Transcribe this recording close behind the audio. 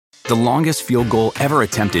The longest field goal ever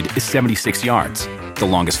attempted is 76 yards. The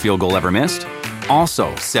longest field goal ever missed?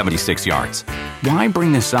 Also 76 yards. Why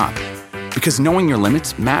bring this up? Because knowing your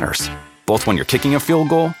limits matters, both when you're kicking a field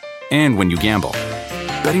goal and when you gamble.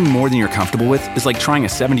 Betting more than you're comfortable with is like trying a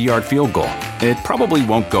 70-yard field goal. It probably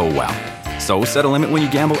won't go well. So set a limit when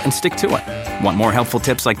you gamble and stick to it. Want more helpful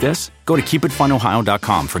tips like this? Go to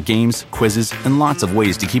keepitfunohio.com for games, quizzes, and lots of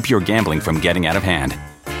ways to keep your gambling from getting out of hand.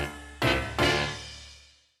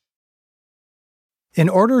 In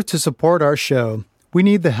order to support our show, we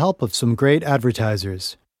need the help of some great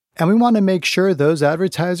advertisers. And we want to make sure those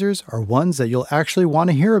advertisers are ones that you'll actually want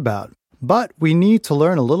to hear about. But we need to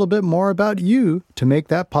learn a little bit more about you to make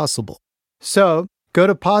that possible. So, go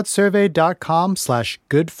to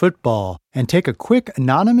podsurvey.com/goodfootball and take a quick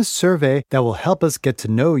anonymous survey that will help us get to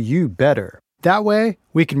know you better. That way,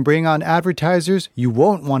 we can bring on advertisers you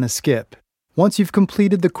won't want to skip. Once you've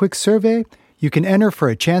completed the quick survey, you can enter for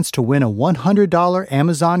a chance to win a $100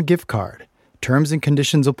 Amazon gift card. Terms and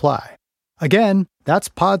conditions apply. Again, that's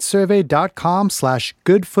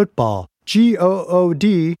podsurvey.com/goodfootball.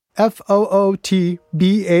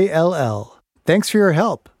 GOODFOOTBALL. Thanks for your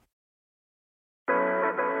help.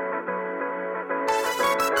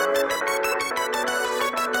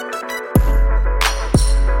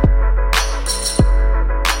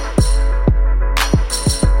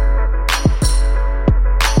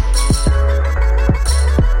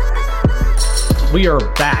 We are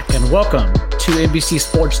back, and welcome to NBC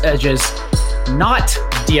Sports Edge's not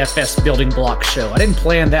DFS building block show. I didn't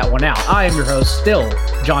plan that one out. I am your host, still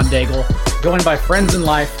John Daigle, joined by friends in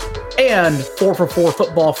life and 4for4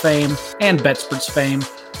 football fame and BetSports fame,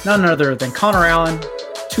 none other than Connor Allen,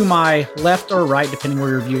 to my left or right, depending where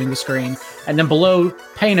you're viewing the screen, and then below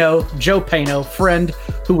Paeno, Joe Paeno, friend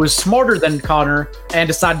who was smarter than Connor and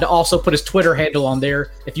decided to also put his Twitter handle on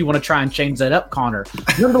there if you want to try and change that up, Connor.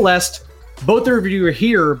 Nonetheless, both of you are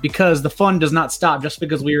here because the fun does not stop just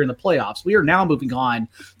because we are in the playoffs. We are now moving on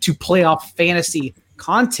to playoff fantasy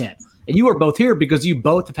content. And you are both here because you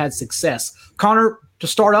both have had success. Connor, to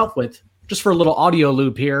start off with, just for a little audio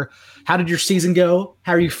loop here, how did your season go?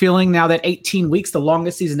 How are you feeling now that 18 weeks, the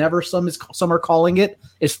longest season ever, some are calling it,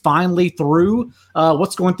 is finally through?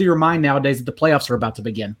 What's going through your mind nowadays that the playoffs are about to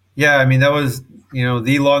begin? Yeah, I mean, that was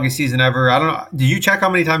the longest season ever. I don't know. Did you check how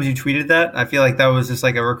many times you tweeted that? I feel like that was just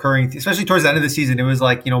like a recurring, especially towards the end of the season. It was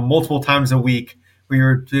like, multiple times a week we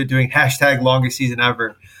were doing hashtag longest season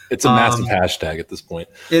ever. It's a massive hashtag at this point.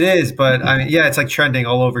 It is, but I mean, yeah, it's like trending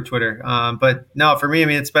all over Twitter. But no, for me, I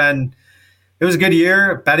mean, it was a good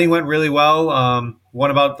year. Betting went really well.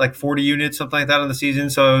 Won about like 40 units, something like that on the season.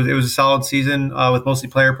 So it was a solid season with mostly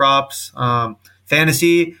player props.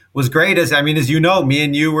 Fantasy was great. As you know, me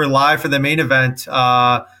and you were live for the main event,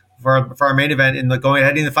 for our main event, in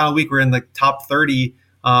heading the final week. We're in the top 30.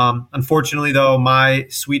 Unfortunately, though, my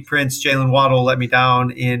sweet prince Jalen Waddle let me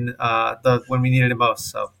down in when we needed it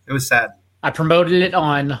most. So it was sad. I promoted it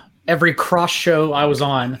on every cross show I was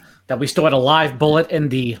on that we still had a live bullet in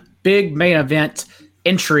the big main event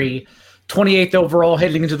entry. 28th overall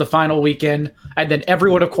heading into the final weekend. And then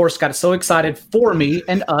everyone, of course, got so excited for me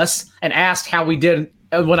and us and asked how we did.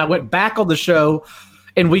 And when I went back on the show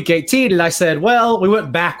in week 18, and I said, well, we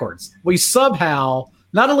went backwards. We somehow,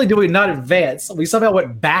 not only did we not advance, we somehow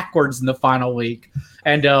went backwards in the final week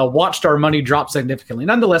and watched our money drop significantly.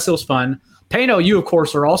 Nonetheless, it was fun. Paeno, you, of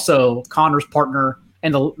course, are also Connor's partner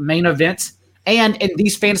in the main event and in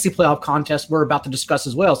these fantasy playoff contests we're about to discuss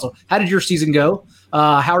as well. So how did your season go?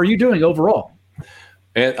 How are you doing overall?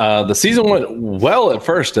 The season went well at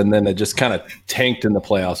first, and then it just kind of tanked in the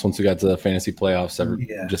playoffs. Once we got to the fantasy playoffs,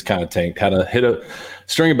 just kind of tanked. Had to hit a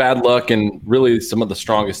string of bad luck, and really some of the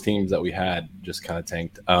strongest teams that we had just kind of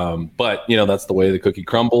tanked. But, that's the way the cookie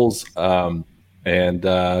crumbles, and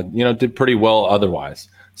did pretty well otherwise.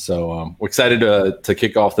 So we're excited to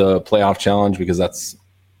kick off the playoff challenge because that's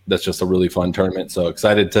just a really fun tournament. So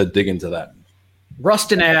excited to dig into that.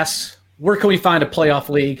 Rustin asks, where can we find a playoff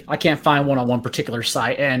league? I can't find one on one particular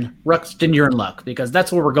site. And Rustin, you're in luck because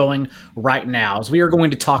that's where we're going right now. As we are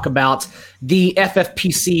going to talk about the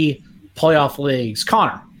FFPC playoff leagues.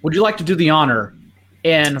 Connor, would you like to do the honor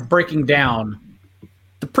in breaking down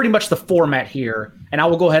pretty much the format here? And I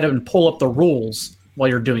will go ahead and pull up the rules while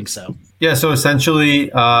you're doing so. Yeah, so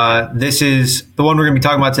essentially, this is the one we're going to be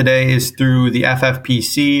talking about today is through the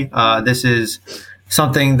FFPC. This is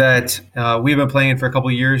something that we've been playing for a couple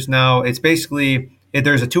of years now. It's basically, if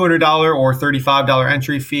there's a $200 or $35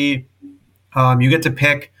 entry fee, you get to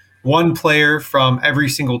pick one player from every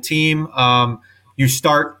single team. You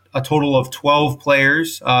start a total of 12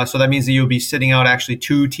 players. So that means that you'll be sitting out actually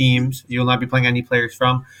two teams. You'll not be playing any players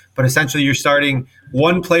from. but essentially you're starting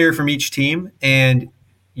one player from each team, and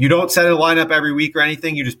you don't set a lineup every week or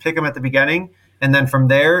anything. You just pick them at the beginning, and then from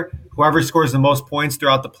there, whoever scores the most points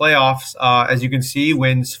throughout the playoffs, as you can see,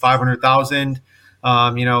 wins $500,000.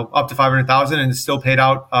 Up to $500,000, and it's still paid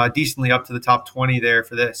out decently up to the top 20 there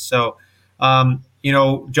for this. So,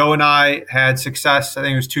 Joe and I had success. I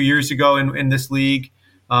think it was 2 years ago in this league.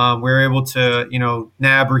 We were able to,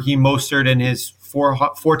 nab Raheem Mostert in his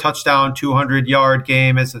four touchdown, 200-yard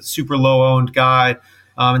game as a super low owned guy,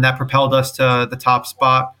 and that propelled us to the top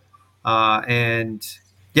spot.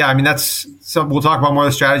 That's some. We'll talk about more of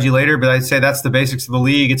the strategy later, but I'd say that's the basics of the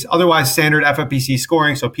league. It's otherwise standard FFPC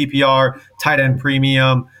scoring, so PPR, tight end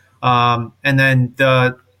premium, and then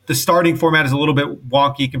the starting format is a little bit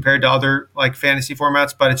wonky compared to other like fantasy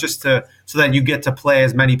formats, but it's just so that you get to play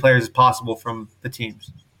as many players as possible from the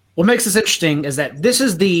teams. What makes this interesting is that this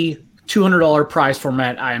is the $200 prize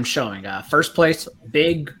format I am showing. First place,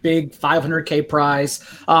 big $500K prize.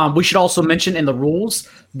 We should also mention in the rules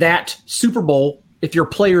that Super Bowl, if your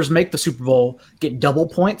players make the Super Bowl, get double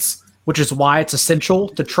points, which is why it's essential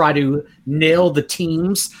to try to nail the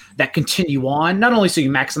teams that continue on, not only so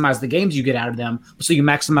you maximize the games you get out of them, but so you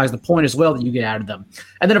maximize the point as well that you get out of them.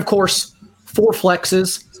 And then, of course, 4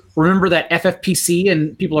 flexes. Remember that FFPC,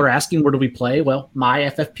 and people are asking, where do we play? Well,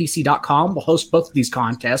 myffpc.com will host both of these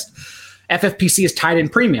contests. FFPC is tight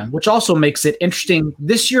end premium, which also makes it interesting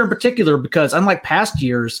this year in particular because unlike past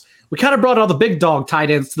years, we kind of brought all the big dog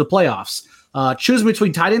tight ends to the playoffs. Choosing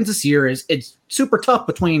between tight ends this year it's super tough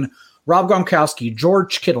between Rob Gronkowski,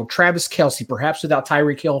 George Kittle, Travis Kelce, perhaps without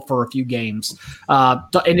Tyreek Hill for a few games.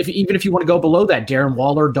 And even if you want to go below that, Darren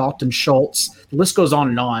Waller, Dalton Schultz, the list goes on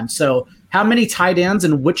and on. So how many tight ends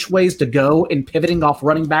and which ways to go in pivoting off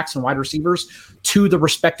running backs and wide receivers to the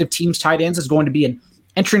respective team's tight ends is going to be an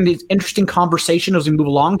interesting conversation as we move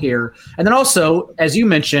along here. And then also, as you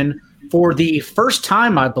mentioned, for the first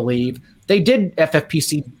time, I believe,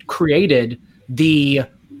 FFPC created the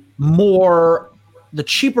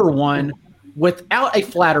cheaper one without a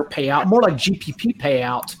flatter payout, more like GPP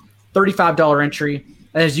payout, $35 entry.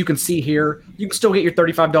 And as you can see here, you can still get your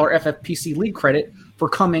 $35 FFPC league credit for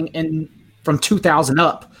coming in from 2,000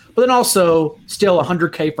 up, but then also still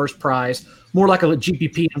 $100K first prize, more like a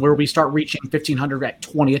GPP where we start reaching 1,500 at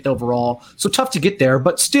 20th overall. So tough to get there,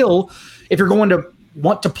 but still, if you're going to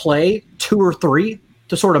want to play 2 or 3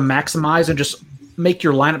 to sort of maximize and just make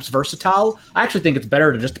your lineups versatile, I actually think it's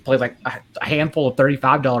better to just play like a handful of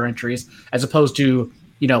 $35 entries as opposed to,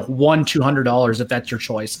 $200 if that's your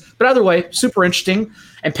choice. But either way, super interesting.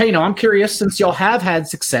 And Paeno, I'm curious, since y'all have had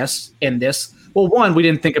success in this, well, one, we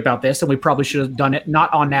didn't think about this and we probably should have done it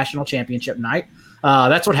not on national championship night.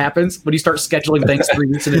 That's what happens when you start scheduling things 3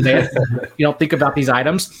 weeks in advance. You don't think about these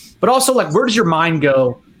items. But also, like, where does your mind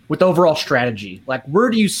go with overall strategy? Like, where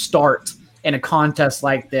do you start in a contest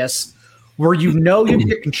like this where you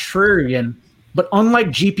get contrarian, but unlike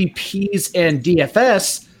GPPs and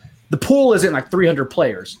DFS, the pool isn't like 300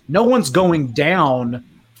 players. No one's going down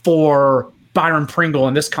for Byron Pringle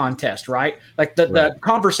in this contest, right? Like the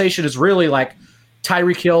conversation is really like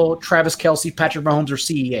Tyreek Hill, Travis Kelce, Patrick Mahomes, or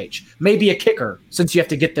CEH. Maybe a kicker since you have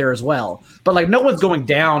to get there as well. But like no one's going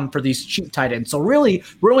down for these cheap tight ends. So really,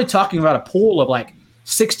 we're only talking about a pool of like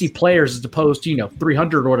 60 players as opposed to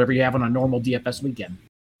 300 or whatever you have on a normal DFS weekend.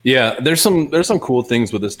 Yeah, there's some cool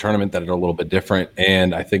things with this tournament that are a little bit different,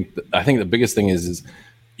 and I think the biggest thing is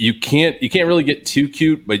you can't really get too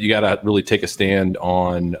cute, but you got to really take a stand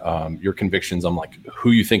on your convictions on like who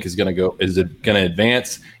you think is going to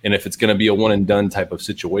advance, and if it's going to be a one and done type of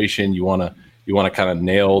situation, you want to kind of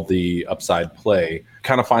nail the upside play,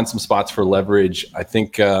 kind of find some spots for leverage. I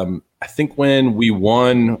think when we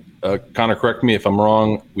won, Connor, correct me if I'm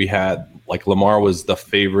wrong, we had like Lamar was the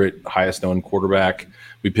favorite, highest owned quarterback.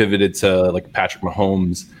 We pivoted to like Patrick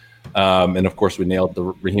Mahomes. And of course we nailed the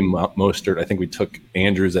Raheem Mostert. I think we took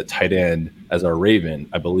Andrews at tight end as our Raven,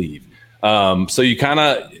 I believe. So you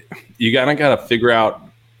gotta figure out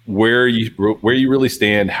where you really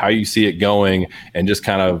stand, how you see it going, and just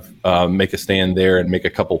kind of make a stand there and make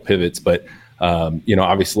a couple pivots. But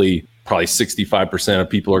obviously probably 65% of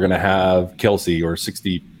people are going to have Kelce, or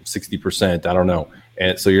 60%, I don't know.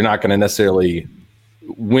 And so you're not going to necessarily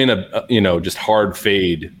win just hard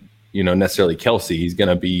fade, necessarily Kelce. He's going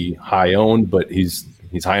to be high owned, but he's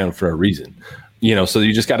high owned for a reason, so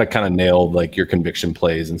you just got to kind of nail like your conviction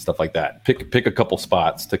plays and stuff like that. Pick a couple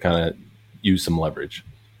spots to kind of use some leverage.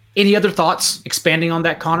 Any other thoughts expanding on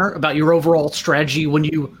that, Connor, about your overall strategy when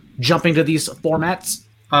you jump into these formats?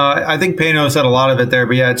 I think Paeno said a lot of it there,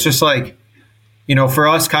 but yeah, it's just like, for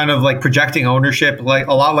us kind of like projecting ownership, like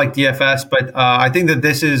a lot like DFS, but I think that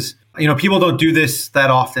this is People don't do this that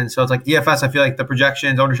often. So it's like DFS, I feel like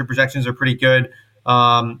the ownership projections are pretty good.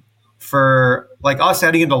 For like us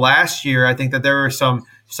heading into last year, I think that there were some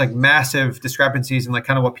just like massive discrepancies in like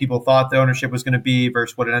kind of what people thought the ownership was going to be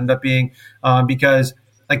versus what it ended up being. Because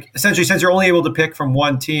like essentially, since you're only able to pick from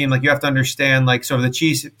one team, like you have to understand like sort of the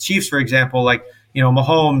Chiefs, for example, like,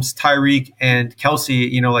 Mahomes, Tyreek, and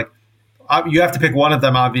Kelsey, like you have to pick one of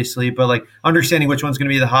them, obviously, but like understanding which one's going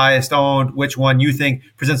to be the highest owned, which one you think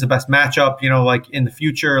presents the best matchup, like in the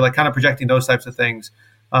future, like kind of projecting those types of things,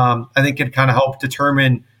 I think can kind of help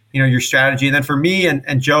determine, your strategy. And then for me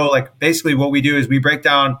and Joe, like basically what we do is we break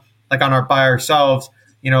down like by ourselves,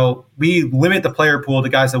 we limit the player pool to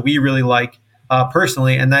guys that we really like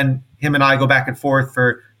personally, and then him and I go back and forth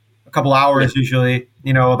for a couple hours usually,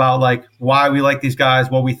 about like why we like these guys,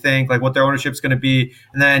 what we think, like what their ownership's going to be,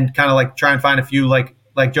 and then kind of like try and find a few like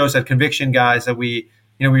Joe said, conviction guys that we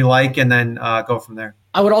like, and then go from there.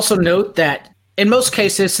 I would also note that in most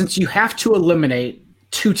cases, since you have to eliminate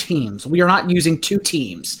two teams, we are not using two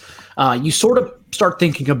teams. You sort of start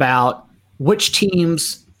thinking about which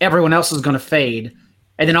teams everyone else is going to fade,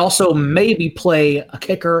 and then also maybe play a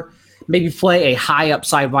kicker, maybe play a high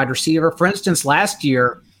upside wide receiver. For instance, last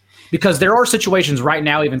year, because there are situations right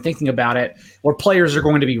now, even thinking about it, where players are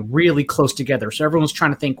going to be really close together. So everyone's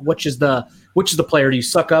trying to think which is the player. Do you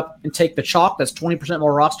suck up and take the chalk that's 20%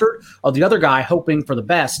 more rostered, or the other guy hoping for the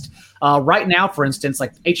best? Right now, for instance,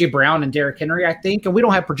 like A.J. Brown and Derrick Henry, I think, and we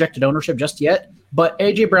don't have projected ownership just yet, but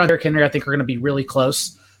A.J. Brown and Derrick Henry, I think, are going to be really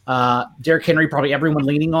close. Derrick Henry, probably everyone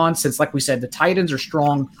leaning on, since, like we said, the tight ends are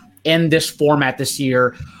strong in this format this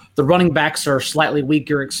year. The running backs are slightly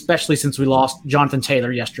weaker, especially since we lost Jonathan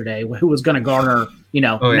Taylor yesterday, who was going to garner,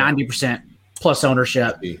 90% plus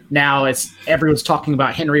ownership. Now everyone's talking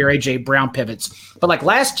about Henry or AJ Brown pivots. But like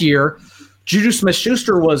last year, Juju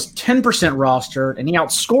Smith-Schuster was 10% rostered, and he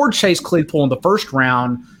outscored Chase Claypool in the first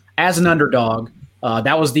round as an underdog.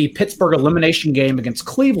 That was the Pittsburgh elimination game against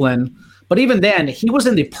Cleveland. But even then, he was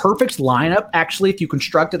in the perfect lineup. Actually, if you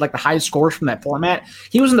constructed like the highest scores from that format,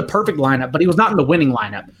 he was in the perfect lineup, but he was not in the winning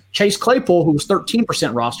lineup. Chase Claypool, who was 13%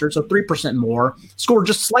 rostered, so 3% more, scored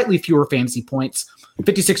just slightly fewer fantasy points,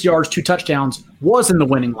 56 yards, 2 touchdowns, was in the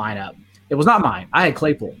winning lineup. It was not mine. I had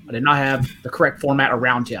Claypool. I did not have the correct format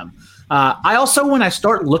around him. I also, when I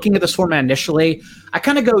start looking at this format initially, I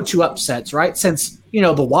kind of go to upsets, right? Since,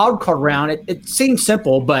 the wild card round, it seems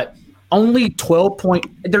simple, but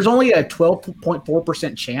there's only a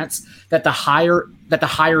 12.4% chance that the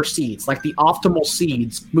higher seeds, like the optimal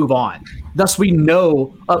seeds, move on. Thus, we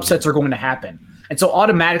know upsets are going to happen. And so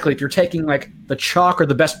automatically, if you're taking like the chalk or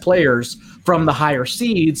the best players from the higher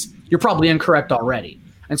seeds, you're probably incorrect already.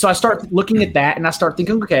 And so I start looking at that and I start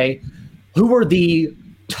thinking, okay, who are the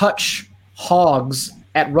touch hogs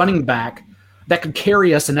at running back that could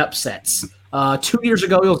carry us in upsets? 2 years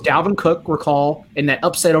ago, it was Dalvin Cook, recall, in that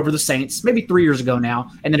upset over the Saints. Maybe 3 years ago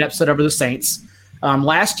now, and then upset over the Saints.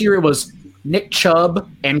 Last year, it was Nick Chubb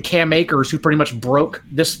and Cam Akers who pretty much broke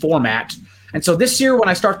this format. And so this year, when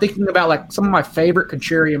I start thinking about like some of my favorite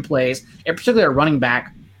contrarian plays, and particularly at running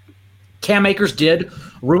back, Cam Akers did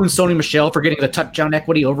ruin Sony Michel for getting the touchdown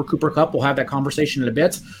equity over Cooper Kupp. We'll have that conversation in a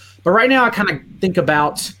bit. But right now, I kind of think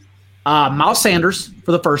about Miles Sanders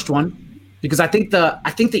for the first one, because I think the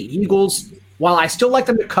Eagles, while I still like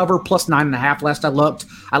them to cover plus 9.5 last I looked,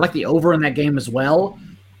 I like the over in that game as well.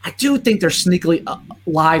 I do think they're sneakily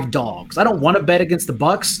live dogs. I don't want to bet against the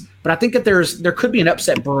Bucs, but I think that there could be an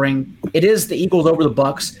upset brewing. It is the Eagles over the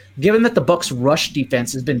Bucs, given that the Bucs' rush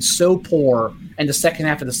defense has been so poor in the second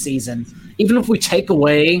half of the season. Even if we take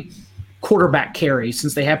away quarterback carries,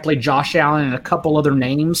 since they have played Josh Allen and a couple other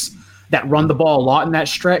names that run the ball a lot in that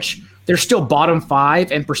stretch, they're still bottom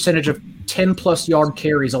 5 and percentage of 10-plus yard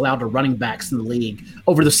carries allowed to running backs in the league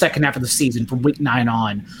over the second half of the season from week 9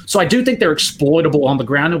 on. So I do think they're exploitable on the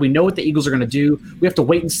ground, and we know what the Eagles are going to do. We have to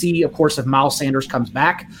wait and see, of course, if Miles Sanders comes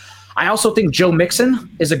back. I also think Joe Mixon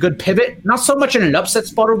is a good pivot, not so much in an upset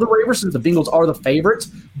spot over the Ravens since the Bengals are the favorites,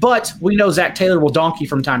 but we know Zach Taylor will donkey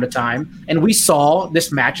from time to time, and we saw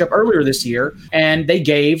this matchup earlier this year, and they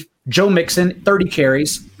gave Joe Mixon 30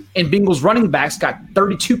 carries, and Bengals running backs got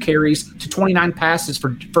 32 carries to 29 passes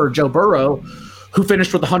for Joe Burrow, who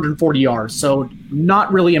finished with 140 yards. So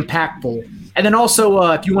not really impactful. And then also,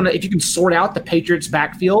 if you can sort out the Patriots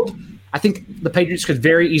backfield, I think the Patriots could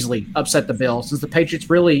very easily upset the Bills, since the Patriots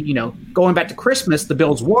really, going back to Christmas, the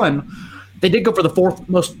Bills won. They did go for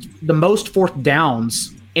the most fourth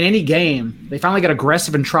downs in any game. They finally got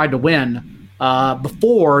aggressive and tried to win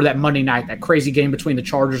before that Monday night, that crazy game between the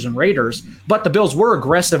Chargers and Raiders. But the Bills were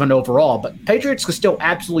aggressive and overall. But Patriots could still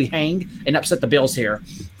absolutely hang and upset the Bills here.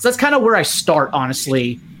 So that's kind of where I start,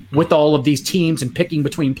 honestly, with all of these teams and picking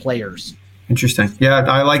between players. Interesting. Yeah,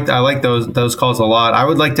 I like those calls a lot. I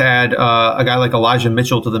would like to add a guy like Elijah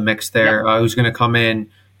Mitchell to the mix there, who's going to come in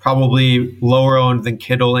probably lower owned than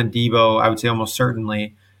Kittle and Debo. I would say almost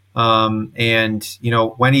certainly. And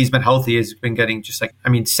when he's been healthy, he's been getting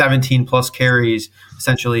 17 plus carries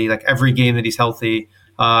essentially like every game that he's healthy.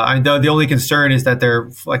 The only concern is that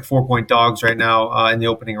they're like 4-point dogs right now in the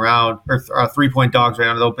opening round, or 3-point dogs right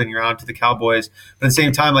now in the opening round to the Cowboys. But at the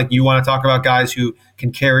same time, like, you want to talk about guys who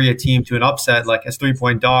can carry a team to an upset, like as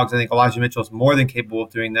 3-point dogs. I think Elijah Mitchell is more than capable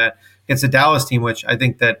of doing that against the Dallas team, which I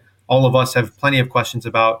think that all of us have plenty of questions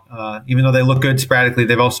about. Even though they look good sporadically,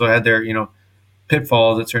 they've also had their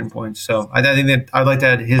pitfalls at certain points. So I think that I'd like to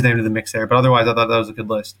add his name to the mix there. But otherwise, I thought that was a good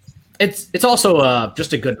list. It's also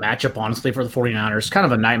just a good matchup, honestly, for the 49ers. Kind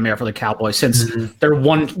of a nightmare for the Cowboys, since their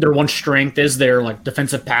one strength is their like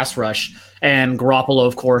defensive pass rush, and Garoppolo,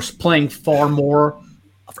 of course, playing far more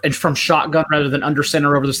from shotgun rather than under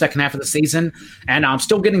center over the second half of the season, and I'm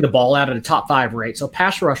still getting the ball out at a top 5 rate. So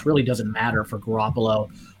pass rush really doesn't matter for Garoppolo.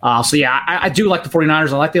 I do like the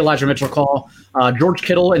 49ers. I like the Elijah Mitchell call. George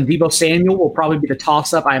Kittle and Deebo Samuel will probably be the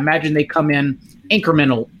toss-up. I imagine they come in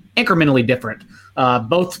incrementally different.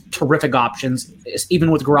 Both terrific options,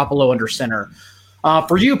 even with Garoppolo under center.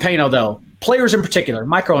 For you, Paeno, though, players in particular,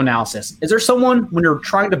 microanalysis. Is there someone, when you're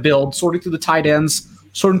trying to build, sorting through the tight ends,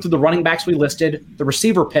 sorting through the running backs we listed, the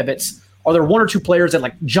receiver pivots, are there one or two players that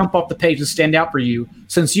like jump off the page and stand out for you?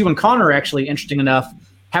 Since you and Connor, actually, interesting enough,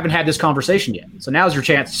 haven't had this conversation yet. So now's your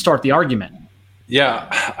chance to start the argument. Yeah,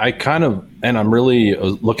 I'm really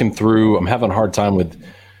looking through. I'm having a hard time with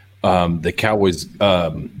the Cowboys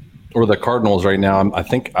or the Cardinals right now. I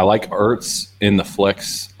think I like Ertz in the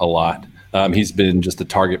flex a lot. He's been just a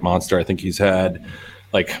target monster. I think he's had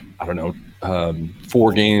 4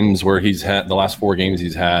 games where the last 4 games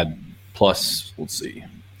he's had plus, let's see.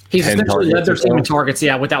 He's essentially led their team in targets,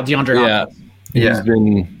 without DeAndre Hopkins. Yeah.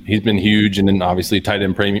 He's been huge, and then obviously tight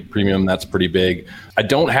end premium, that's pretty big. I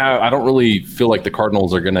don't really feel like the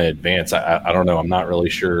Cardinals are going to advance. I don't know. I'm not really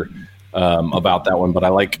sure about that one, but I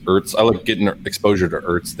like Ertz. I like getting exposure to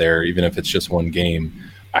Ertz there, even if it's just one game.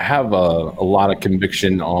 I have a lot of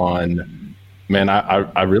conviction on, man.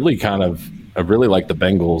 I really like the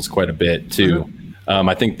Bengals quite a bit too.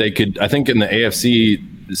 I think in the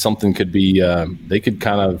AFC something could be. They could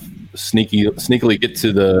kind of sneakily get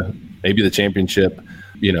to maybe the championship,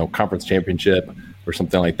 conference championship or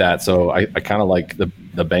something like that. So I kind of like the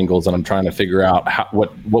Bengals, and I'm trying to figure out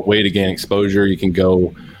what way to gain exposure. You can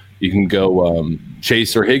go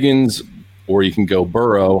Chase or Higgins, or you can go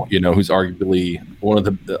Burrow, who's arguably one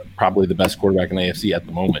of probably the best quarterback in the AFC at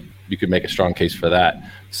the moment. You could make a strong case for that.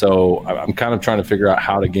 So I'm kind of trying to figure out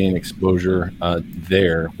how to gain exposure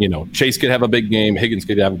there. Chase could have a big game. Higgins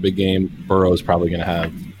could have a big game. Burrow is probably going to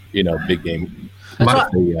have, big game.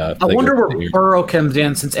 I wonder where Burrow comes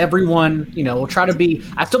in, since everyone, will try to be.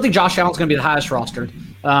 I still think Josh Allen's going to be the highest rostered.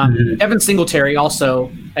 Evan Singletary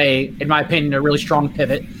also, in my opinion, a really strong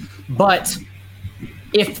pivot. But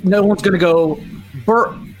if no one's going to go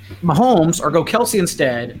Mahomes or go Kelsey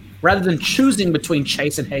instead, rather than choosing between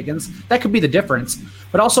Chase and Higgins, that could be the difference.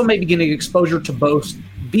 But also maybe getting exposure to both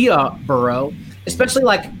via Burrow, especially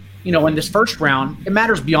in this first round. It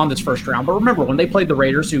matters beyond this first round. But remember, when they played the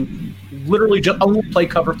Raiders, who literally just only play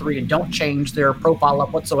cover 3 and don't change their profile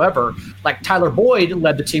up whatsoever, like Tyler Boyd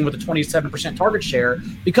led the team with a 27% target share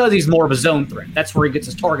because he's more of a zone threat. That's where he gets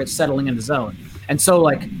his targets, settling in the zone. And so,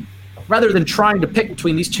 rather than trying to pick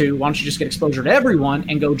between these two, why don't you just get exposure to everyone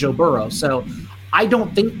and go Joe Burrow? So I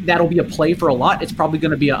don't think that'll be a play for a lot. It's probably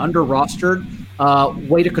going to be an under-rostered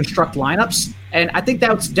way to construct lineups, and I think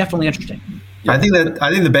that's definitely interesting. I think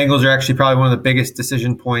the Bengals are actually probably one of the biggest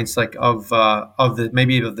decision points of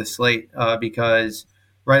the slate because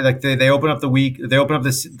they open up the week, they open up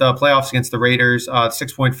the playoffs against the Raiders,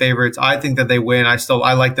 6-point favorites. I think that they win. I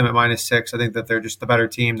like them at -6. I think that they're just the better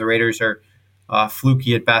team. The Raiders are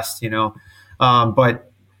fluky at best,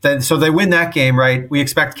 but then so they win that game, right? We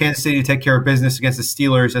expect Kansas City to take care of business against the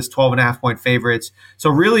Steelers as 12.5-point favorites.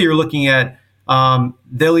 So really, you're looking at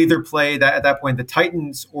they'll either play at that point the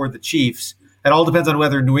Titans or the Chiefs. It all depends on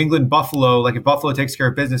whether New England, Buffalo, if Buffalo takes care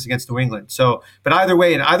of business against New England. So, but either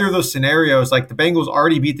way, in either of those scenarios, the Bengals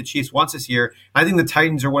already beat the Chiefs once this year. I think the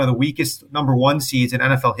Titans are one of the weakest number 1 seeds in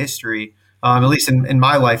NFL history, at least in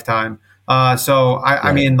my lifetime. I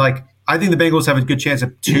think the Bengals have a good chance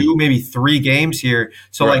of 2, maybe 3 games here.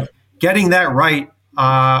 So getting that right,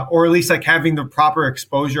 or at least having the proper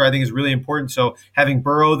exposure, I think is really important. So having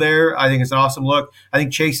Burrow there, I think is an awesome look. I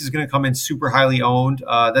think Chase is going to come in super highly owned.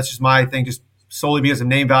 That's just my thing. Just solely because of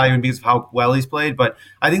name value and because of how well he's played. But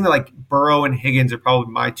I think that like Burrow and Higgins are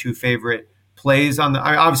probably my two favorite plays on the.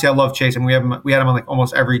 Obviously, I love Chase, and we had him on like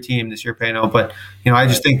almost every team this year, Paeno. But I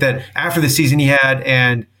just think that after the season he had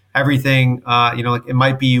and everything, like it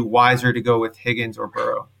might be wiser to go with Higgins or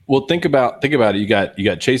Burrow. Well, think about it. You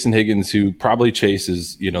got Chase and Higgins, who probably Chase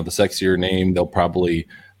is the sexier name. He'll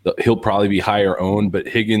probably be higher owned, but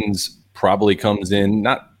Higgins probably comes in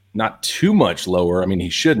not too much lower. I mean, he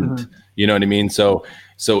shouldn't. Mm-hmm. You know what I mean? So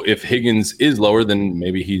if Higgins is lower, then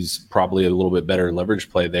maybe he's probably a little bit better leverage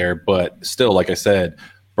play there. But still, like I said,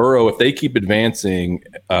 Burrow, if they keep advancing,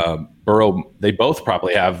 Burrow, they both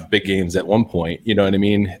probably have big games at one point. You know what I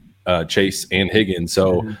mean? Chase and Higgins.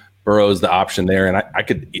 So Burrow's the option there, and I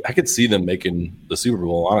could see them making the Super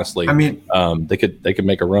Bowl. Honestly, I mean, they could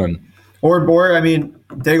make a run. Or I mean,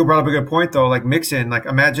 Daigle brought up a good point though. Like Mixon, like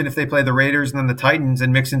imagine if they play the Raiders and then the Titans,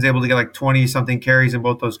 and Mixon's able to get like 20 something carries in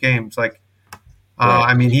both those games. Like, right.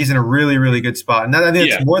 I mean, he's in a really, really good spot, and I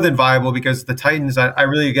think it's more than viable because the Titans. I don't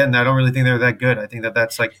really think they're that good. I think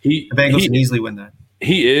that's like the Bengals can easily win that.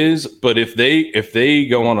 He is, but if they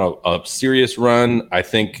go on a serious run, I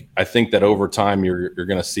think that over time you're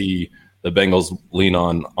going to see the Bengals lean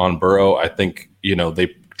on Burrow. I think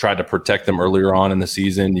they tried to protect them earlier on in the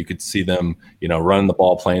season. You could see them running the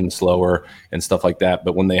ball, playing slower and stuff like that.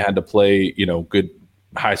 But when they had to play good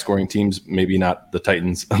high scoring teams, maybe not the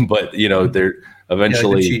Titans, but they're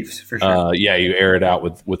eventually like the Chiefs for sure. You air it out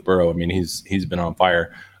with Burrow. I mean he's been on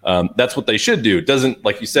fire. That's what they should do. It doesn't,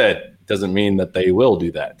 like you said, doesn't mean that they will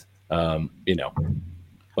do that. But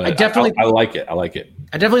I like it.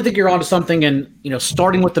 I definitely think you're onto something. And,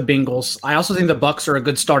 starting with the Bengals, I also think the Bucs are a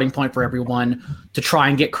good starting point for everyone to try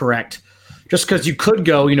and get correct. Just because you could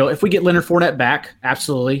go, if we get Leonard Fournette back,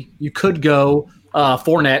 absolutely. You could go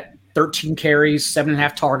Fournette, 13 carries,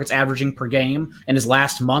 7.5 targets averaging per game in his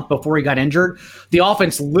last month before he got injured. The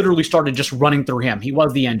offense literally started just running through him. He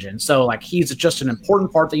was the engine. So, he's just an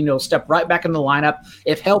important part that, step right back in the lineup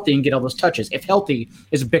if healthy and get all those touches. If healthy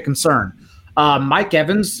is a big concern. Mike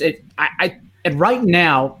Evans, and right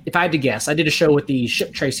now, if I had to guess, I did a show with the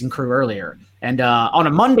ship chasing crew earlier. And on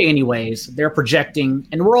a Monday anyways, they're projecting,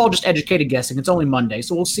 and we're all just educated guessing. It's only Monday,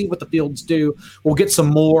 so we'll see what the fields do. We'll get some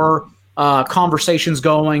more conversations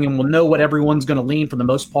going, and we'll know what everyone's going to lean for the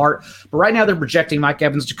most part. But right now they're projecting Mike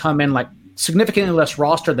Evans to come in significantly less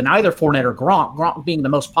roster than either Fournette or Gronk being the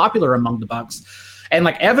most popular among the Bucs. And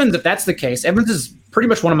Evans, if that's the case, Evans is pretty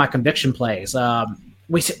much one of my conviction plays.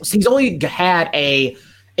 He's only had a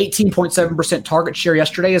 18.7% target share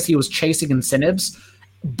yesterday as he was chasing incentives,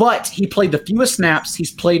 but he played the fewest snaps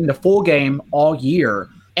he's played in a full game all year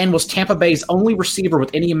and was Tampa Bay's only receiver with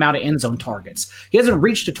any amount of end zone targets. He hasn't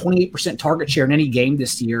reached a 28% target share in any game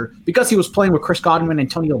this year because he was playing with Chris Godwin and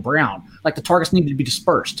Antonio Brown. The targets needed to be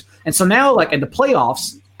dispersed. And so now, in the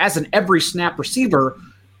playoffs, as an every snap receiver,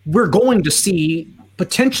 we're going to see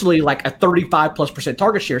potentially a 35+%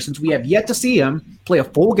 target share since we have yet to see him play a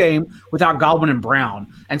full game without Godwin and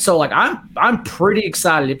Brown. And so I'm pretty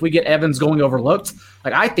excited if we get Evans going overlooked.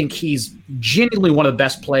 I think he's genuinely one of the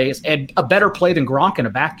best plays and a better play than Gronk in a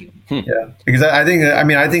vacuum. Yeah, because I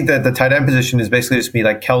think that the tight end position is basically just be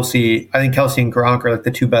Kelsey. I think Kelsey and Gronk are the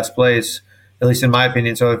two best plays, at least in my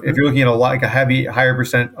opinion. So if you're looking at higher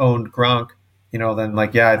percent owned Gronk, then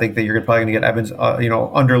I think that you're probably going to get Evans,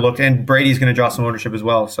 underlooked, and Brady's going to draw some ownership as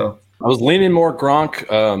well. So I was leaning more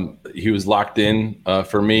Gronk. He was locked in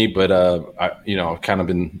for me, but I've kind of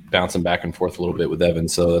been bouncing back and forth a little bit with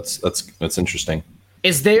Evans. So that's interesting.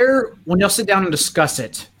 Is there, when y'all sit down and discuss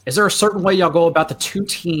it, is there a certain way y'all go about the two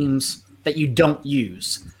teams that you don't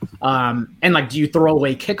use? And do you throw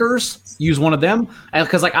away kickers? Use one of them?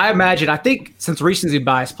 Because I think since recency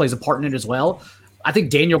bias plays a part in it as well, I think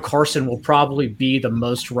Daniel Carson will probably be the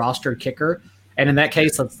most rostered kicker. And in that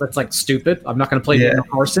case, that's stupid. I'm not going to play Daniel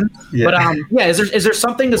Carson. Yeah. But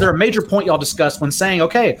is there a major point y'all discuss when saying,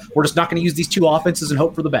 okay, we're just not going to use these two offenses and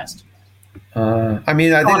hope for the best? I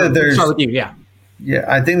think that there's start with you,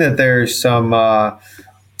 I think that there's some I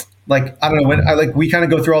don't know, when we kind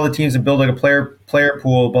of go through all the teams and build a player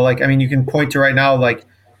pool, but you can point to right now,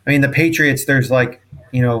 the Patriots, there's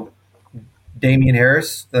Damian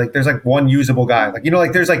Harris, there's one usable guy.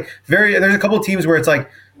 There's a couple of teams where it's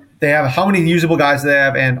they have how many usable guys do they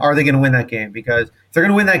have, and are they going to win that game? Because if they're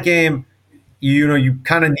going to win that game, you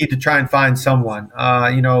kind of need to try and find someone.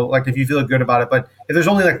 If you feel good about it. But if there's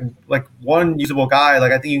only one usable guy, I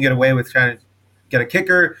think you can get away with trying to get a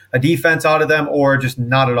kicker, a defense out of them, or just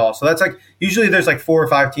not at all. So that's usually there's 4 or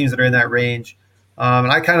 5 teams that are in that range.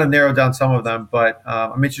 And I kind of narrowed down some of them, but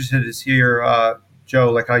I'm interested to hear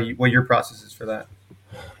Joe, what your process is for that.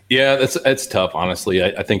 Yeah, it's tough, honestly.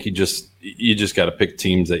 I think you just got to pick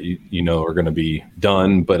teams that you know are going to be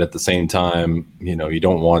done, but at the same time, you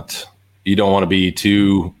don't want to be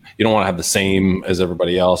too. You don't want to have the same as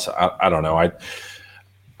everybody else. I don't know. I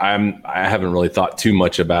haven't really thought too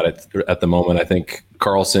much about it at the moment. I think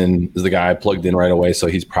Carlson is the guy I plugged in right away, so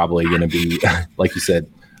he's probably going to be, like you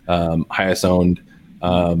said, highest owned.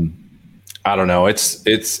 I don't know.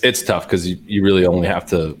 It's tough because you really only have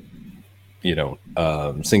to,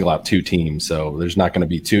 single out two teams. So there's not going to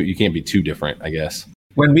be two. You can't be too different, I guess.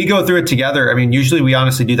 When we go through it together, I mean, usually we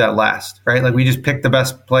honestly do that last, right? Like we just pick the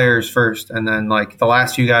best players first, and then like the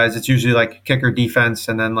last few guys, it's usually like kicker, defense,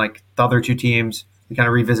 and then like the other two teams, we kind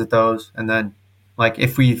of revisit those. And then like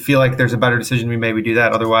if we feel like there's a better decision we made, we do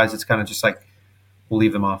that. Otherwise, it's kind of just like we'll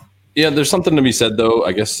leave them off. Yeah, there's something to be said, though,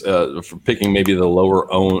 I guess, for picking maybe the lower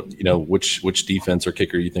owned, which defense or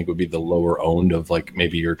kicker you think would be the lower owned of, like,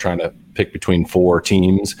 maybe you're trying to pick between four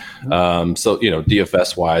teams. So,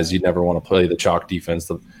 DFS wise, you never want to play the chalk defense,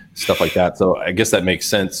 stuff like that. So I guess that makes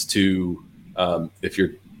sense to, if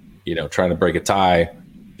you're, trying to break a tie,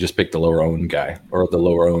 just pick the lower owned guy or the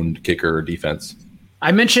lower owned kicker or defense.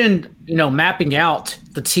 I mentioned, mapping out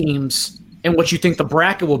the teams and what you think the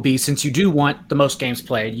bracket will be, since you do want the most games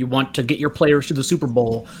played. You want to get your players to the Super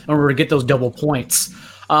Bowl in order to get those double points.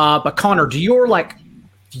 But Connor, do your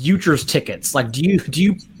futures tickets, do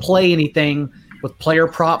you play anything with player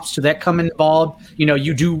props? Do that come involved?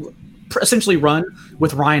 You do essentially run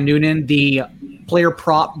with Ryan Noonan the player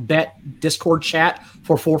prop bet Discord chat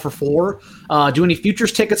for 4 for 4. Do any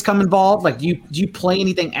futures tickets come involved? Do you play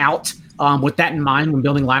anything out with that in mind when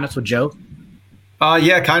building lineups with Joe?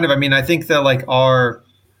 Yeah, kind of. I mean, I think that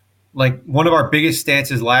one of our biggest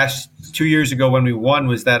stances 2 years ago when we won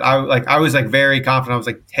was that I was very confident. I was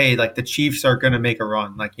like, hey, the Chiefs are going to make a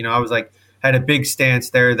run. I was had a big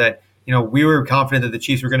stance there that, we were confident that the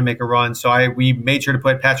Chiefs were going to make a run. So we made sure to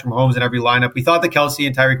put Patrick Mahomes in every lineup. We thought that Kelsey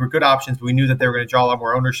and Tyreek were good options, but we knew that they were going to draw a lot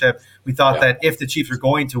more ownership. We thought that if the Chiefs were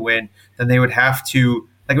going to win, then they would have to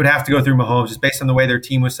go through Mahomes just based on the way their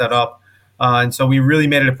team was set up. And so we really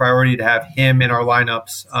made it a priority to have him in our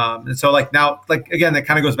lineups. And so now, again, that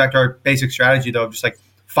kind of goes back to our basic strategy, though, of just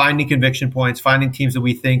finding conviction points, finding teams that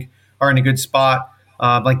we think are in a good spot.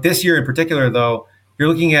 This year in particular, though, you're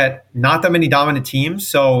looking at not that many dominant teams.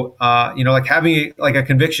 So, having a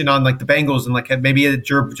conviction on the Bengals and maybe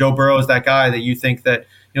Joe Burrow is that guy that you think that,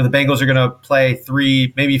 the Bengals are going to play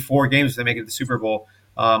 3, maybe 4 games if they make it to the Super Bowl.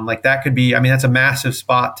 That could be, that's a massive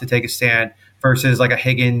spot to take a stand versus a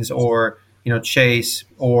Higgins or, Chase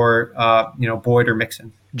or, Boyd or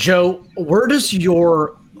Mixon. Joe, where does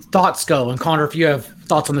your thoughts go? And Connor, if you have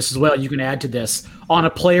thoughts on this as well, you can add to this, on a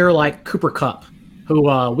player like Cooper Kupp,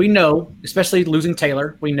 who we know, especially losing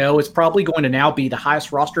Taylor, we know is probably going to now be the highest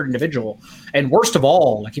rostered individual. And worst of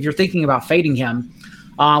all, if you're thinking about fading him,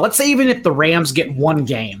 let's say even if the Rams get one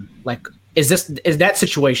game, is that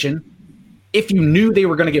situation, if you knew they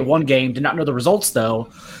were going to get one game, did not know the results though,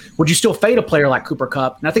 would you still fade a player like Cooper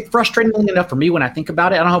Kupp? And I think frustratingly enough for me when I think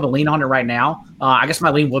about it, I don't have a lean on it right now. I guess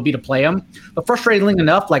my lean would be to play him. But frustratingly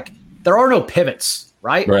enough, there are no pivots,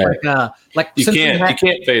 right? Right. You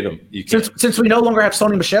can't fade him. Since we no longer have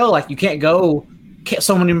Sony Michel, you can't go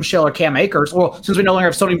Sony Michel or Cam Akers. Well, since we no longer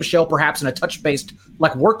have Sony Michel, perhaps in a touch-based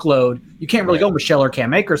workload, you can't really go Michel or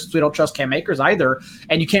Cam Akers since we don't trust Cam Akers either.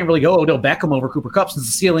 And you can't really go Odell Beckham over Cooper Kupp since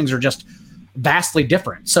the ceilings are just vastly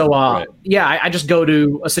different. So, I just go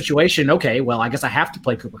to a situation. Okay, well, I guess I have to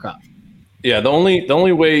play Cooper Kupp. Yeah, the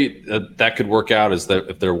only way that could work out is that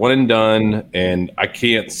if they're one and done, and I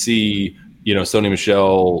can't see Sony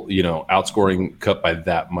Michel outscoring Kupp by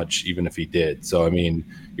that much, even if he did. So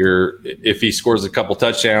if he scores a couple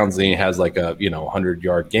touchdowns and he has a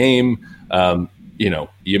 100-yard game,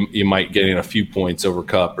 you might get in a few points over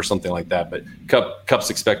Kupp or something like that. But Kupp's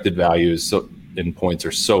expected values in points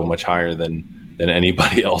are so much higher than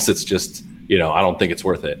anybody else. It's just, I don't think it's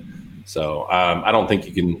worth it. So I don't think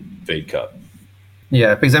you can fade Kupp.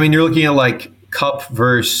 Yeah, because you're looking at Kupp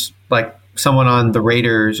versus someone on the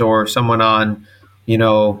Raiders or someone on,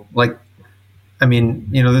 the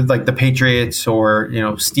Patriots or,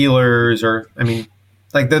 Steelers or,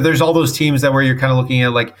 there's all those teams where you're kind of looking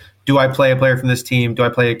at do I play a player from this team? Do I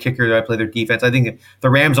play a kicker? Do I play their defense? I think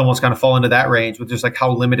the Rams almost kind of fall into that range with just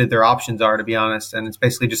how limited their options are, to be honest. And it's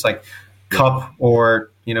basically just Kupp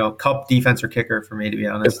or, Kupp defense or kicker for me, to be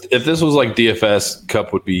honest. If this was DFS,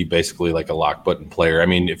 Kupp would be basically a lock button player.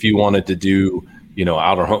 If you wanted to do, I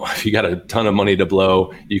don't know, if you got a ton of money to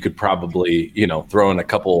blow, you could probably, throw in a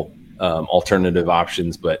couple alternative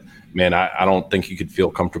options. But man, I don't think you could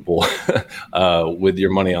feel comfortable with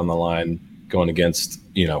your money on the line going against,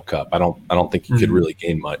 Kupp. I don't think you could really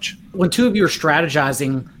gain much. When two of you are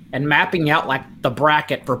strategizing and mapping out like the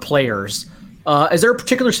bracket for players, is there a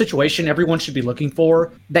particular situation everyone should be looking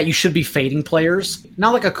for that you should be fading players?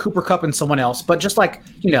 Not like a Cooper Kupp and someone else, but just like,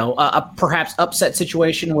 a perhaps upset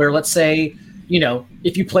situation where, let's say,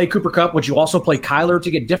 if you play Cooper Kupp, would you also play Kyler to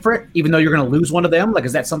get different, even though you're going to lose one of them? Like,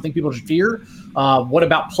 is that something people should fear? What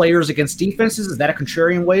about players against defenses? Is that a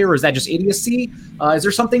contrarian way, or is that just idiocy? Is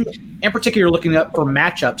there something in particular you're looking up for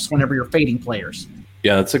matchups whenever you're fading players?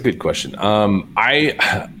 Yeah, that's a good question.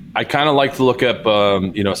 I kind of like to look up,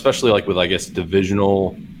 especially like with, I guess,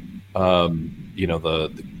 divisional,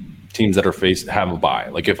 the teams that are have a bye.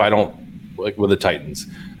 Like if I don't, like with the Titans,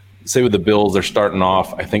 say with the Bills, they're starting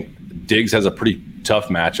off. I think Diggs has a pretty tough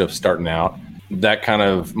matchup starting out. That kind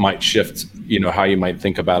of might shift, how you might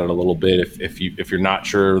think about it a little bit. If you're not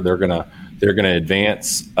sure they're gonna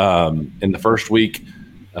advance in the first week.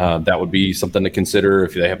 That would be something to consider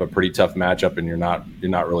if they have a pretty tough matchup and you're not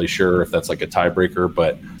really sure if that's like a tiebreaker.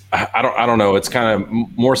 But I don't know. It's kind of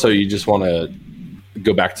more so you just want to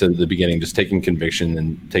go back to the beginning, just taking conviction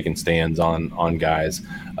and taking stands on guys.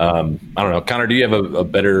 I don't know, Connor. Do you have a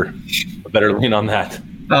better lean on that?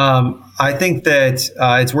 I think that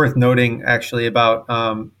it's worth noting actually about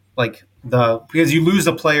because you lose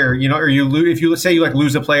a player, or if you say you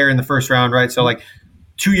lose a player in the first round, right? So like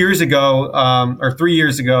 2 years ago or 3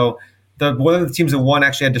 years ago, one of the teams that won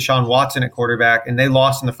actually had Deshaun Watson at quarterback, and they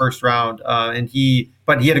lost in the first round.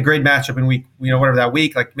 But he had a great matchup in week, whatever that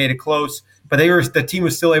week, like made it close. But the team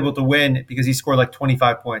was still able to win because he scored like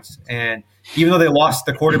 25 points. And even though they lost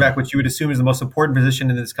the quarterback, which you would assume is the most important position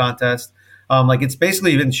in this contest, it's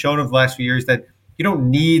basically been shown over the last few years that you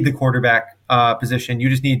don't need the quarterback position. You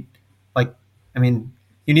just need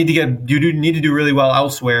you need to do really well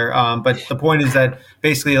elsewhere. But the point is that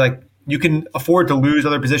basically you can afford to lose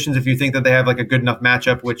other positions if you think that they have like a good enough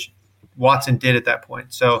matchup, which Watson did at that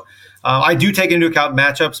point. So I do take into account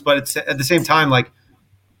matchups, but it's at the same time,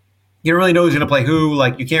 you don't really know who's going to play who.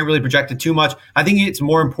 You can't really project it too much. I think it's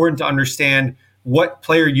more important to understand what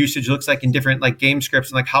player usage looks like in different game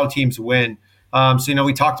scripts and how teams win. So,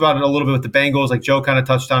 we talked about it a little bit with the Bengals, Joe kind of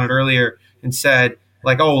touched on it earlier and said,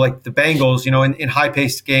 the Bengals, in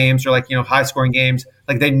high-paced games or high-scoring games,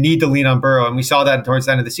 they need to lean on Burrow. And we saw that towards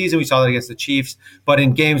the end of the season. We saw that against the Chiefs. But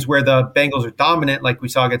in games where the Bengals are dominant, like we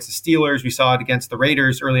saw against the Steelers, we saw it against the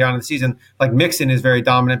Raiders early on in the season, Mixon is very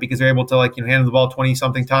dominant because they're able to handle the ball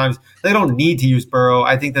 20-something times. They don't need to use Burrow.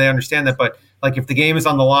 I think they understand that. But if the game is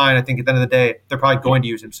on the line, I think at the end of the day, they're probably going to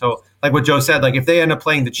use him. So what Joe said, if they end up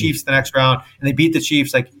playing the Chiefs the next round and they beat the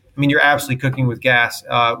Chiefs, you're absolutely cooking with gas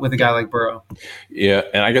with a guy like Burrow. Yeah,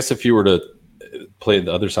 and I guess if you were to play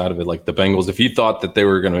the other side of it, like the Bengals, if you thought that they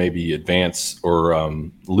were going to maybe advance or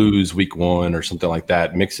lose week one or something like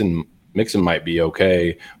that, Mixon might be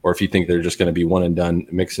okay. Or if you think they're just going to be one and done,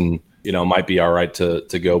 Mixon, might be all right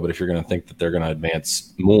to go. But if you're going to think that they're going to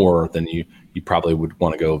advance more, then you probably would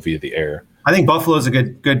want to go via the air. I think Buffalo is a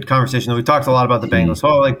good conversation. We talked a lot about the Bengals.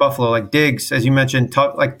 So Buffalo, Diggs, as you mentioned,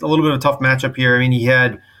 tough, a little bit of a tough matchup here. He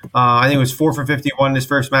had, I think it was 4 for 51 in his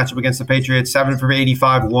first matchup against the Patriots, 7 for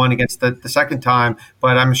 85, won against the second time.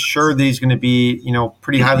 But I'm sure that he's going to be,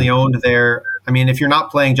 pretty highly owned there. If you're not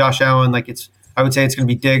playing Josh Allen, I would say it's going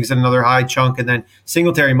to be Diggs at another high chunk, and then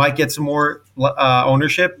Singletary might get some more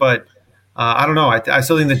ownership, but I don't know. I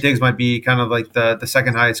still think that Diggs might be kind of the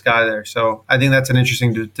second highest guy there. So I think that's an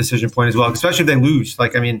interesting decision point as well, especially if they lose.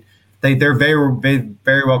 They're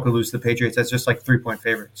very well could lose to the Patriots. That's just 3-point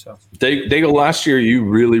favorite. So Daigle, last year you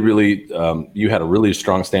really you had a really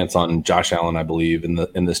strong stance on Josh Allen, I believe,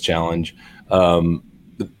 in this challenge. And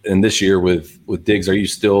this year with Diggs, are you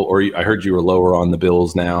still, or I heard you were lower on the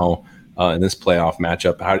Bills now in this playoff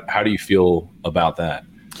matchup. How do you feel about that?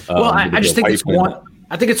 Well, I just think it's one.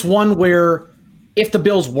 I think it's one where if the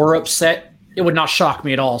Bills were upset, it would not shock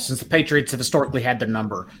me at all, since the Patriots have historically had their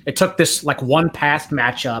number. It took this one past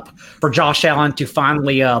matchup for Josh Allen to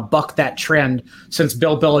finally buck that trend, since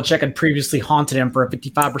Bill Belichick had previously haunted him for a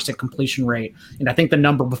 55% completion rate. And I think the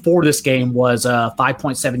number before this game was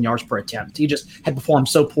 5.7 yards per attempt. He just had performed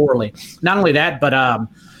so poorly. Not only that, but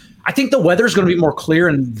I think the weather is going to be more clear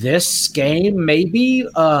in this game, maybe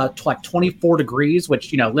to 24 degrees,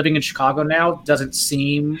 which, living in Chicago now doesn't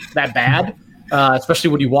seem that bad.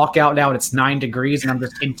 Especially when you walk out now and it's 9 degrees and I'm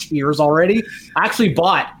just in tears already. I actually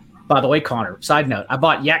bought, by the way, Connor, side note, I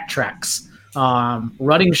bought Yak Tracks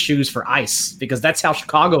running shoes for ice, because that's how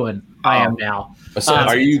Chicagoan I am now. So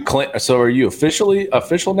are you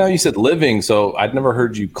official now? You said living, so I'd never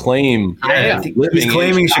heard you claim. He's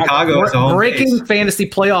claiming Chicago. Breaking fantasy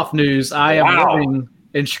playoff news. I am living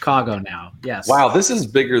in Chicago now. Yes. Wow, this is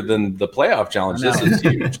bigger than the playoff challenge. This is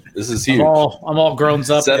huge. This is huge. I'm all grown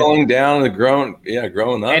up. Settling down and growing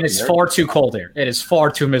up. And it's far too cold here. It is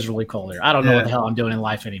far too miserably cold here. I don't know what the hell I'm doing in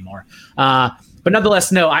life anymore. But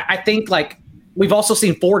nonetheless, no, I think like we've also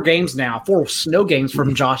seen 4 snow games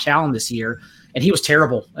from Josh Allen this year, and he was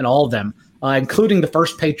terrible in all of them. Including the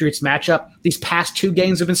first Patriots matchup. These past 2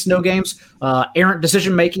 games have been snow games. Errant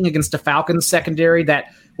decision-making against the Falcons secondary that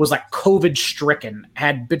was like COVID-stricken,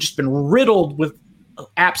 had just been riddled with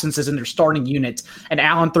absences in their starting unit. And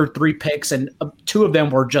Allen threw 3 picks, and 2 of them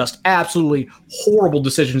were just absolutely horrible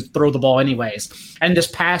decisions to throw the ball anyways. And this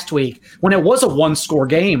past week, when it was a 1-score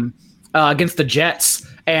game against the Jets,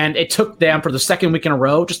 and it took them for the second week in a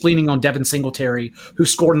row, just leaning on Devin Singletary, who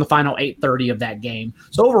scored in the final 8:30 of that game.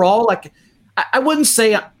 So overall, like, I wouldn't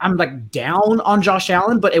say I'm like down on Josh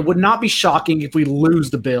Allen, but it would not be shocking if we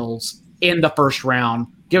lose the Bills in the first round,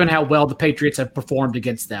 given how well the Patriots have performed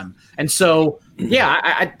against them. And so,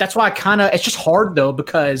 yeah, that's why it's just hard though,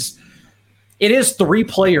 because it is 3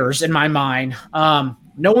 players in my mind.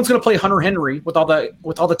 No one's going to play Hunter Henry with all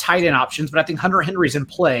the tight end options, but I think Hunter Henry's in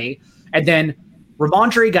play. And then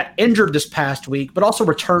Ramondre got injured this past week, but also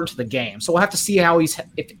returned to the game. So we'll have to see how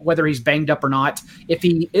whether he's banged up or not. If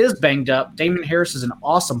he is banged up, Damian Harris is an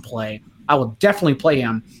awesome play. I will definitely play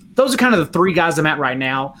him. Those are kind of the 3 guys I'm at right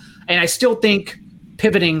now. And I still think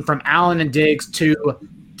pivoting from Allen and Diggs to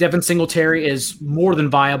Devin Singletary is more than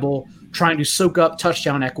viable, trying to soak up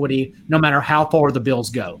touchdown equity no matter how far the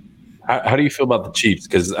Bills go. How do you feel about the Chiefs?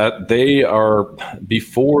 Because they are,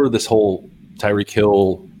 before this whole Tyreek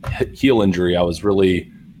Hill heel injury, I was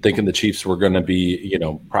really thinking the Chiefs were going to be,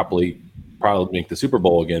 probably make the Super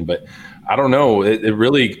Bowl again. But I don't know. It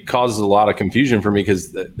really causes a lot of confusion for me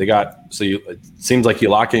because it seems like you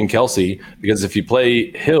lock in Kelsey, because if you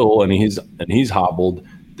play Hill and he's hobbled,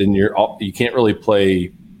 then you can't really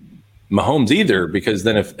play Mahomes either, because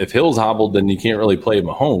then if Hill's hobbled, then you can't really play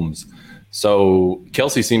Mahomes. So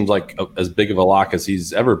Kelsey seems like as big of a lock as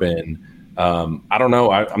he's ever been. I don't know.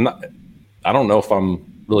 I don't know if I'm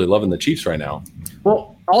really loving the Chiefs right now.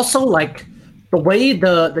 Well, also, like, the way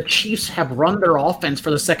the Chiefs have run their offense for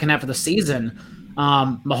the second half of the season,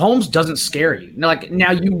 Mahomes doesn't scare you.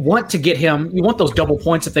 Now you want to get him, you want those double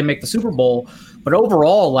points if they make the Super Bowl, but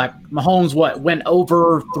overall, like, Mahomes went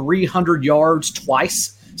over 300 yards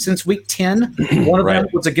twice since week 10. One of them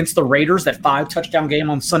was against the Raiders, that 5-touchdown game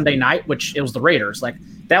on Sunday night, which it was the Raiders. Like,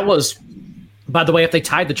 that was, by the way, if they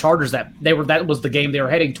tied the Chargers, that was the game they were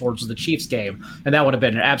heading towards, was the Chiefs game, and that would have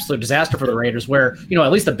been an absolute disaster for the Raiders. Where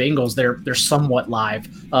at least the Bengals, they're somewhat live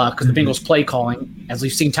because the Bengals play calling, as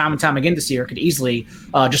we've seen time and time again this year, could easily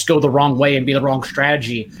just go the wrong way and be the wrong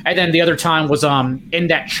strategy. And then the other time was in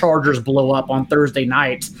that Chargers blow up on Thursday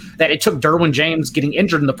night, that it took Derwin James getting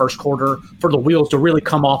injured in the first quarter for the wheels to really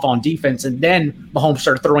come off on defense, and then Mahomes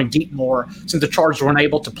started throwing deep more since the Chargers were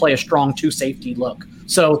unable to play a strong 2-safety look.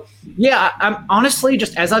 So, yeah, I'm honestly,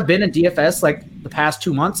 just as I've been in DFS like the past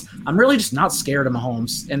 2 months, I'm really just not scared of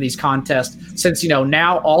Mahomes in these contests, since,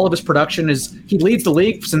 now all of his production he leads the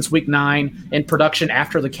league since week 9 in production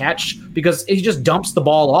after the catch, because he just dumps the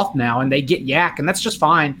ball off now and they get yak, and that's just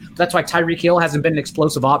fine. That's why Tyreek Hill hasn't been an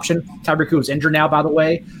explosive option. Tyreek Hill is injured now, by the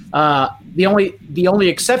way. The only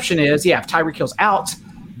exception is, if Tyreek Hill's out,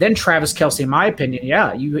 then Travis Kelce, in my opinion,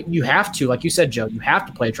 you have to, like you said, Joe, you have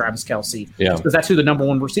to play Travis Kelce, because that's who the number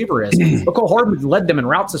 1 receiver is. Mecole Hardman led them in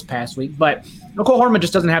routes this past week, but Mecole Hardman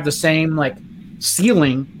just doesn't have the same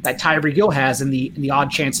ceiling that Tyreek Hill has in the odd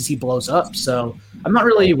chances he blows up. So I'm not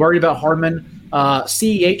really worried about Hardman.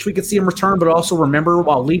 CEH, we could see him return, but also remember,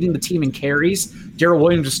 while leading the team in carries, Darrell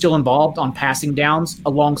Williams is still involved on passing downs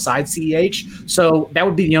alongside CEH. So that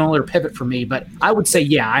would be the only pivot for me. But I would say,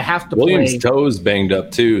 I have to Williams' toe's banged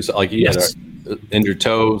up too. So he had an injured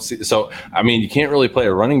toe. So, I mean, you can't really play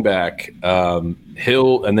a running back,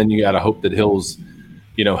 Hill, and then you got to hope that Hill's,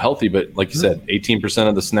 healthy. But like you said, 18%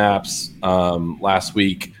 of the snaps last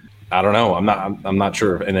week. I don't know. I'm not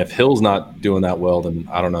sure. And if Hill's not doing that well, then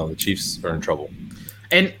I don't know. The Chiefs are in trouble.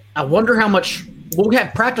 And I wonder how much we'll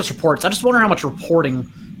have practice reports. I just wonder how much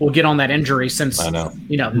reporting we'll get on that injury, since I know.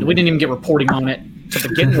 We didn't even get reporting on it to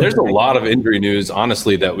begin with. There's a lot of injury news,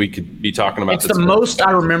 honestly, that we could be talking about. It's the most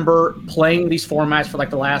I remember playing these formats for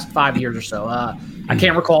the last 5 years or so. I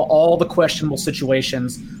can't recall all the questionable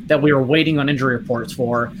situations that we were waiting on injury reports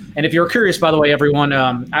for. And if you're curious, by the way, everyone,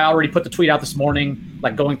 I already put the tweet out this morning,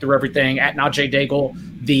 going through everything at John Daigle.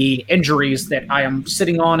 The injuries that I am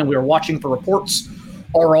sitting on and we are watching for reports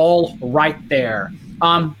are all right there.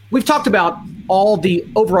 We've talked about all the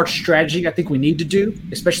overarching strategy I think we need to do,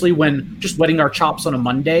 especially when just wetting our chops on a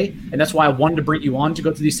Monday. And that's why I wanted to bring you on to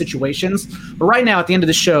go through these situations. But right now, at the end of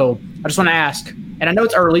the show, I just want to ask, and I know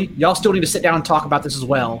it's early, y'all still need to sit down and talk about this as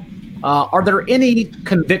well. Are there any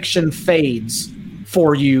conviction fades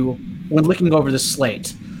for you when looking over this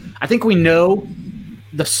slate? I think we know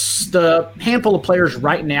the handful of players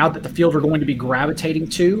right now that the field are going to be gravitating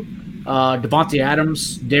to. Devontae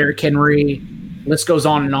Adams, Derrick Henry, list goes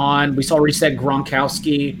on and on. We already said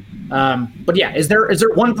Gronkowski. But yeah, is there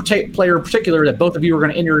one player in particular that both of you are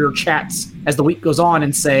going to enter your chats as the week goes on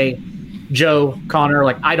and say, Joe, Connor,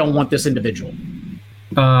 like, I don't want this individual?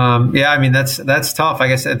 Yeah, I mean, that's tough. I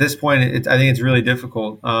guess at this point, I think it's really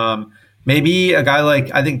difficult. Maybe a guy like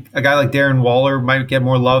Darren Waller might get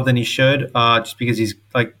more love than he should, just because he's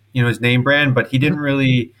like, his name brand, but he didn't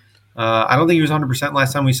really, I don't think he was 100%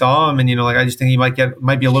 last time we saw him. And, I just think he might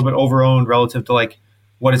be a little bit overowned relative to like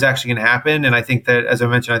what is actually going to happen. And I think that, as I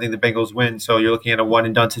mentioned, I think the Bengals win. So you're looking at a one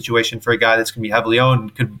and done situation for a guy that's going to be heavily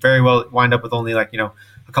owned, could very well wind up with only like, a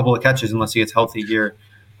couple of catches unless he gets healthy here.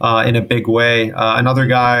 In a big way. Another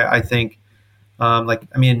guy, I think,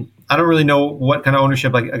 I don't really know what kind of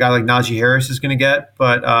ownership like a guy like Najee Harris is going to get,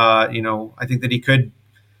 but I think that he could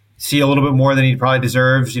see a little bit more than he probably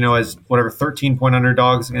deserves. As whatever 13-point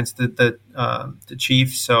underdogs against the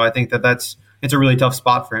Chiefs. So I think it's a really tough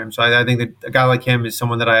spot for him. So I think that a guy like him is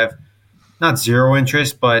someone that I have not zero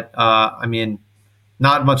interest, but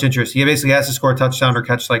not much interest. He basically has to score a touchdown or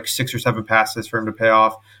catch like 6 or 7 passes for him to pay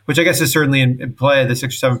off, which I guess is certainly in play, the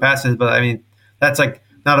 6 or 7 passes. But I mean, that's like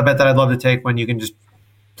not a bet that I'd love to take when you can just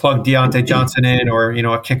plug Deontay Johnson in, or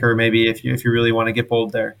a kicker maybe if you really want to get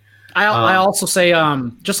bold there. I also say,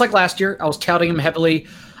 just like last year, I was touting him heavily.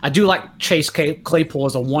 I do like Chase Claypool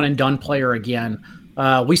as a one and done player again.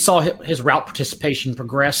 We saw his route participation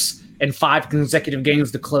progress in 5 consecutive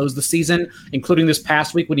games to close the season, including this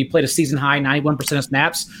past week when he played a season-high 91% of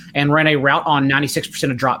snaps and ran a route on 96%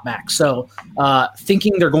 of dropbacks. So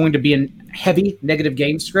thinking they're going to be in heavy negative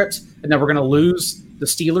game script and that we're going to lose the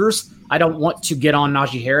Steelers, I don't want to get on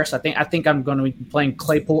Najee Harris. I think I'm going to be playing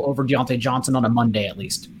Claypool over Deontay Johnson on a Monday at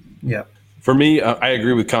least. Yeah. For me, I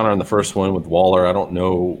agree with Connor on the first one with Waller. I don't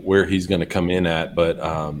know where he's going to come in at, but,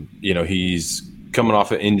 he's coming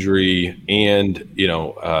off an injury, and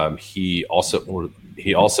he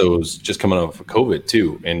also is just coming off of COVID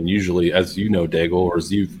too. And usually, as you know, Daigle, or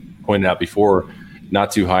as you've pointed out before,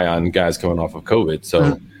 not too high on guys coming off of COVID.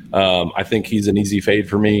 So I think he's an easy fade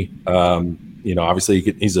for me. Obviously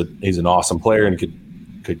he's an awesome player and could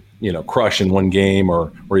crush in one game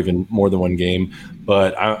or even more than one game.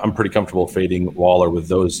 But I'm pretty comfortable fading Waller with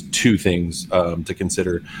those two things to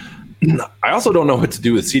consider. I also don't know what to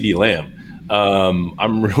do with CeeDee Lamb.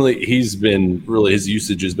 His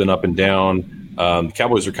usage has been up and down. The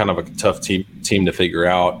Cowboys are kind of a tough team to figure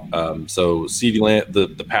out. So CeeDee Lamb,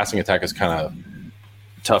 the passing attack is kind of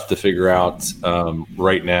tough to figure out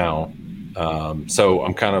right now. So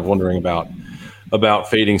I'm kind of wondering about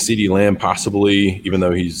fading CeeDee Lamb possibly, even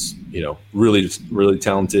though he's really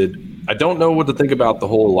talented. I don't know what to think about the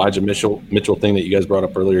whole Elijah Mitchell thing that you guys brought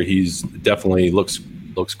up earlier. He's definitely looks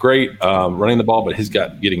great running the ball, but he's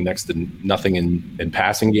getting next to nothing in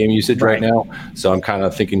passing game usage right now. So I'm kind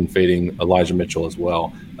of thinking fading Elijah Mitchell as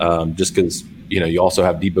well, just because you also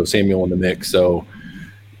have Deebo Samuel in the mix. So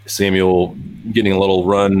Samuel getting a little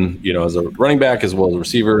run, as a running back as well as a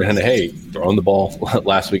receiver, and throwing the ball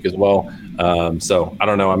last week as well. So I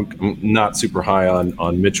don't know. I'm not super high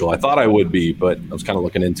on Mitchell. I thought I would be, but I was kind of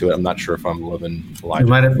looking into it. I'm not sure if I'm loving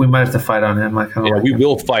Elijah. We might have to fight on him. We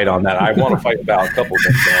will fight on that. I want to fight about a couple of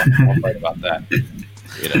things. I'll fight about that.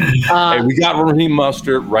 Hey, we got Raheem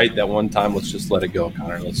Mostert right that one time. Let's just let it go,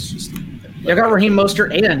 Connor. Y'all got Raheem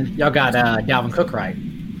Mostert and y'all got Dalvin Cook right.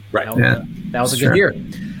 Right. That was a good year.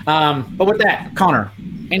 But with that, Connor,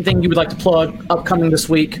 anything you would like to plug upcoming this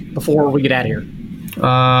week before we get out of here?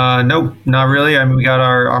 No, not really. I mean, we got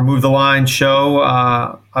our Move the Line show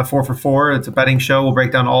at 4 for 4. It's a betting show. We'll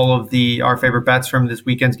break down all of our favorite bets from this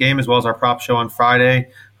weekend's game, as well as our prop show on Friday.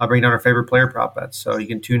 I'll break down our favorite player prop bets. So you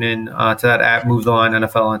can tune in to that at Move the Line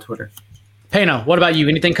NFL on Twitter. Paeno, what about you?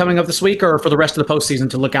 Anything coming up this week or for the rest of the postseason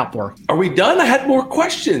to look out for? Are we done? I had more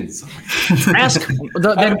questions. Ask.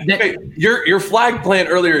 Your flag plant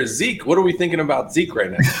earlier is Zeke. What are we thinking about Zeke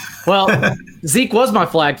right now? Well, Zeke was my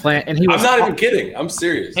flag plant, and he was. I'm not even kidding. I'm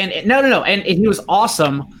serious. And no, and he was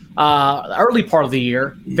awesome. Early part of the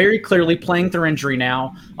year, very clearly playing through injury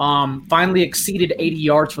now. Finally exceeded 80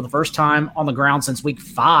 yards for the first time on the ground since week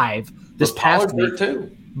 5 this past week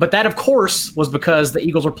too. But that, of course, was because the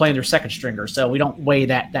Eagles were playing their second stringer, so we don't weigh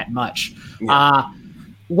that much. Yeah.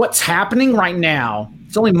 what's happening right now,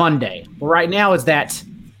 it's only Monday, but right now is that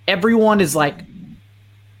everyone is like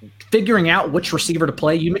figuring out which receiver to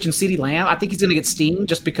play. You mentioned CeeDee Lamb. I think he's going to get steamed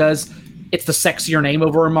just because it's the sexier name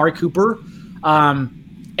over Amari Cooper.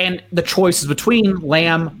 And the choice is between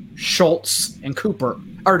Lamb, Schultz, and Cooper.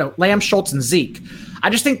 Or no, Lamb, Schultz, and Zeke. I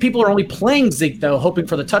just think people are only playing Zeke, though, hoping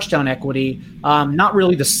for the touchdown equity, not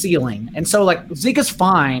really the ceiling. And so, like, Zeke is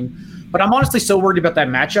fine, but I'm honestly so worried about that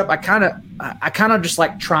matchup. I kind of just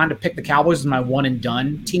like trying to pick the Cowboys as my one and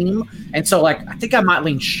done team. And so, like, I think I might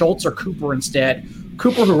lean Schultz or Cooper instead.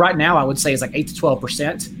 Cooper, who right now I would say is like 8 to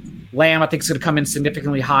 12%. Lamb, I think, is going to come in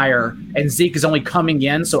significantly higher, and Zeke is only coming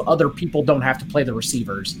in so other people don't have to play the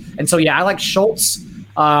receivers. And so, yeah, I like Schultz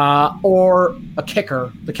or a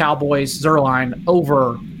kicker, the Cowboys, Zerline,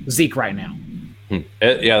 over Zeke right now.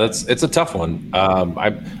 It's a tough one.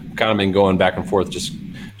 I've kind of been going back and forth. Just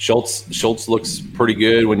Schultz looks pretty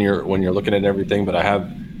good when you're looking at everything, but I have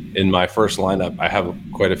in my first lineup, I have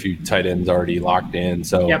quite a few tight ends already locked in.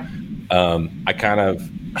 So yep.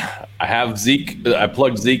 I have Zeke. I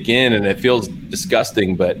plugged Zeke in, and it feels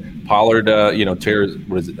disgusting. But Pollard, tears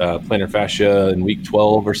plantar fascia in week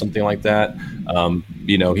 12 or something like that.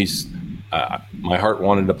 He's. My heart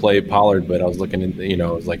wanted to play Pollard, but I was looking at,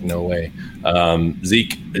 I was like, no way.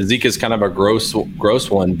 Zeke is kind of a gross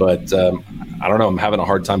one, but I don't know. I'm having a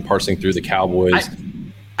hard time parsing through the Cowboys.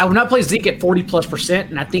 I would not play Zeke at 40+%,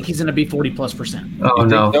 and I think he's going to be 40+%. Oh,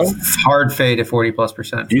 no. So? Hard fade at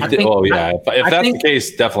 40+%. If that's the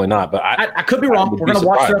case, definitely not. But I could be wrong. We're going to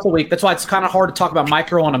watch throughout the week. That's why it's kind of hard to talk about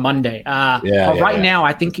micro on a Monday. Right now,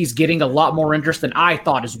 I think he's getting a lot more interest than I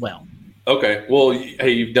thought as well. Okay. Well,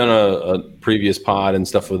 hey, you've done a previous pod and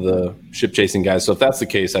stuff with the ship chasing guys. So if that's the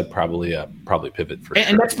case, I'd probably pivot for sure.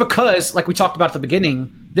 And that's because, like we talked about at the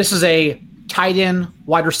beginning, this is a tight end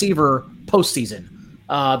wide receiver postseason.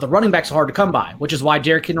 The running backs are hard to come by, which is why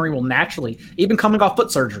Derrick Henry will naturally, even coming off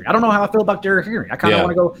foot surgery. I don't know how I feel about Derrick Henry. I kind of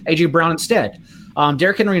want to go A.J. Brown instead.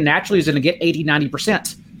 Derrick Henry naturally is going to get 80,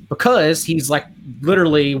 90% because he's like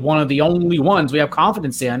literally one of the only ones we have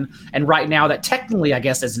confidence in. And right now that technically, I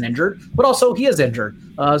guess, isn't injured, but also he is injured.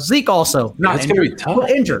 Zeke also not injured, but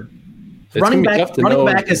injured. Running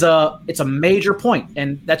back is it's a major point,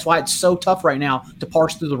 and that's why it's so tough right now to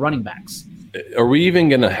parse through the running backs. Are we even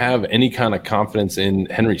going to have any kind of confidence in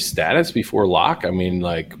Henry's status before lock? I mean,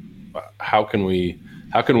 like, how can we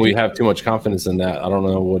have too much confidence in that? I don't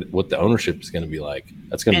know what the ownership is going to be like.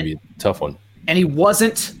 That's going to be a tough one. And he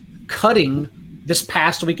wasn't cutting this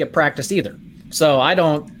past week at practice either. So I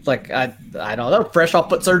don't know, fresh off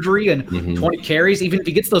foot surgery and 20 carries, even if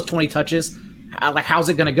he gets those 20 touches, how's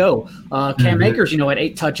it going to go? Cam Akers, had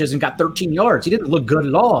 8 touches and got 13 yards. He didn't look good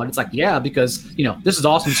at all. And it's like, because, this is an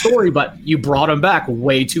awesome story, but you brought him back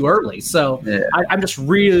way too early. So I'm just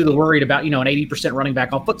really worried about, an 80% running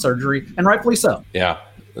back off foot surgery, and rightfully so. Yeah.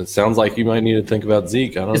 It sounds like you might need to think about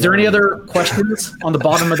Zeke. I don't know. Is there any other questions on the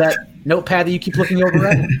bottom of that notepad that you keep looking over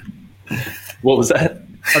at? What was that?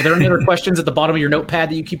 Are there any other questions at the bottom of your notepad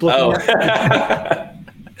that you keep looking at?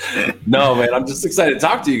 No, man, I'm just excited to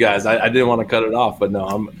talk to you guys. I didn't want to cut it off, but no,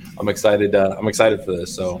 I'm excited. I'm excited for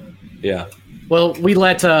this. So, yeah. Well, we'll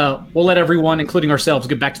let everyone, including ourselves,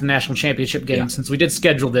 get back to the national championship game since we did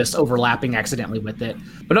schedule this overlapping accidentally with it.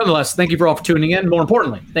 But nonetheless, thank you all for tuning in. More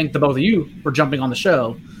importantly, thank the both of you for jumping on the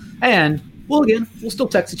show. And we'll still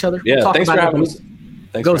text each other. Yeah, we'll thanks for having us.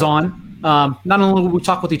 Goes on. Not only will we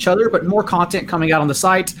talk with each other, but more content coming out on the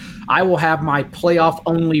site. I will have my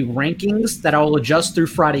playoff-only rankings that I will adjust through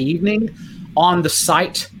Friday evening on the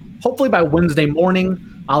site, hopefully by Wednesday morning.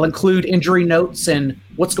 I'll include injury notes and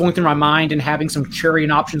what's going through my mind and having some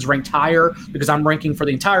Contrarian options ranked higher because I'm ranking for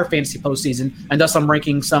the entire fantasy postseason, and thus I'm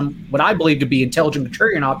ranking some what I believe to be intelligent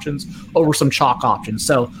Contrarian options over some chalk options.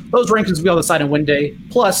 So those rankings will be on the site on Wednesday.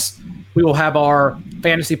 Plus, we will have our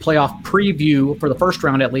fantasy playoff preview for the first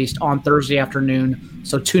round, at least, on Thursday afternoon.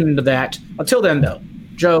 So tune into that. Until then, though,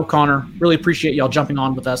 Joe, Connor, really appreciate y'all jumping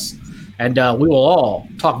on with us. And we will all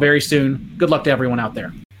talk very soon. Good luck to everyone out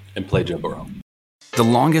there. And play Joe Burrow. The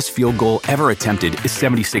longest field goal ever attempted is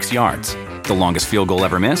 76 yards. The longest field goal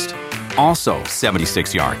ever missed? Also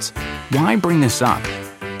 76 yards. Why bring this up?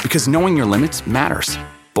 Because knowing your limits matters,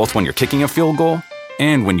 both when you're kicking a field goal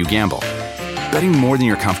and when you gamble. Betting more than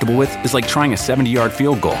you're comfortable with is like trying a 70-yard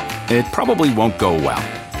field goal. It probably won't go well.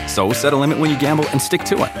 So set a limit when you gamble and stick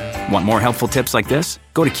to it. Want more helpful tips like this?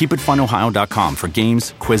 Go to keepitfunohio.com for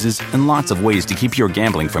games, quizzes, and lots of ways to keep your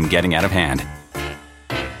gambling from getting out of hand.